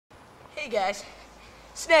Hey guys,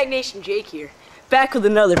 Snag Nation Jake here, back with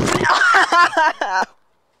another video.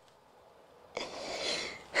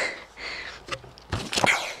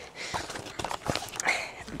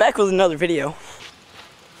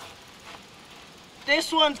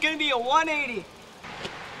 This one's gonna be a 180.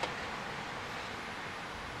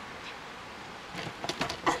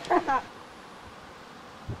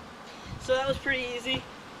 So that was pretty easy.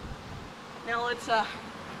 Now let's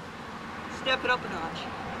step it up a notch.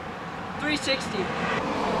 360.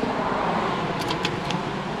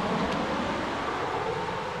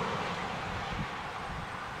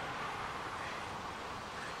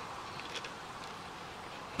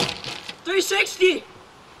 $360.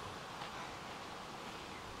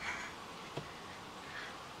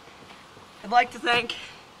 I'd like to thank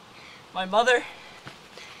my mother,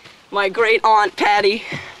 my great aunt Patty,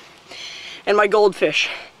 and my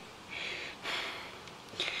goldfish.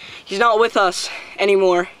 He's not with us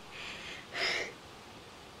anymore.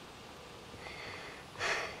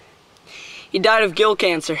 He died of gill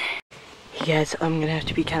cancer. Hey guys, I'm gonna have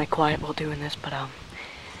to be kind of quiet while doing this, but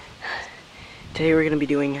today we're gonna be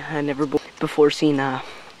doing a never before seen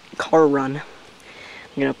car run.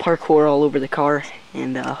 I'm gonna parkour all over the car,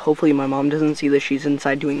 and hopefully my mom doesn't see this. She's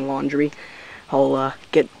inside doing laundry. I'll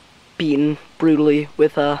get beaten brutally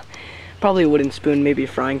with probably a wooden spoon, maybe a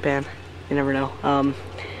frying pan. You never know.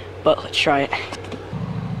 But let's try it.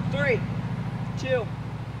 3, 2.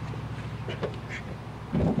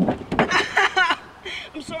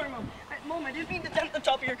 I'm sorry, Mom. Mom, I didn't mean to dent the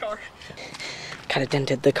top of your car. Kind of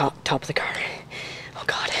dented the top of the car. Oh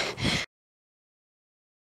God.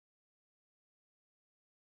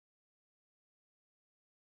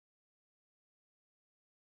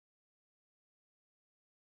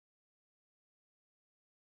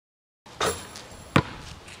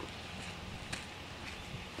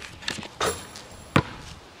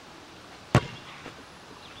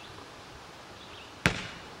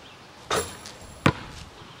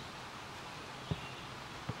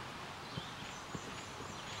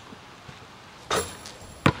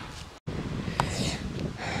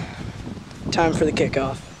 Time for the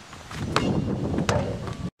kickoff.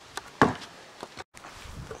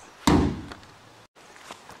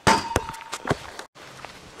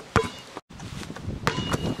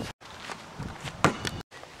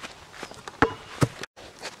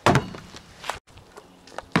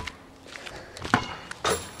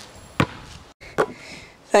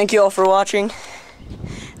 Thank you all for watching,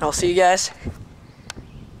 and I'll see you guys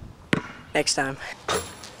next time.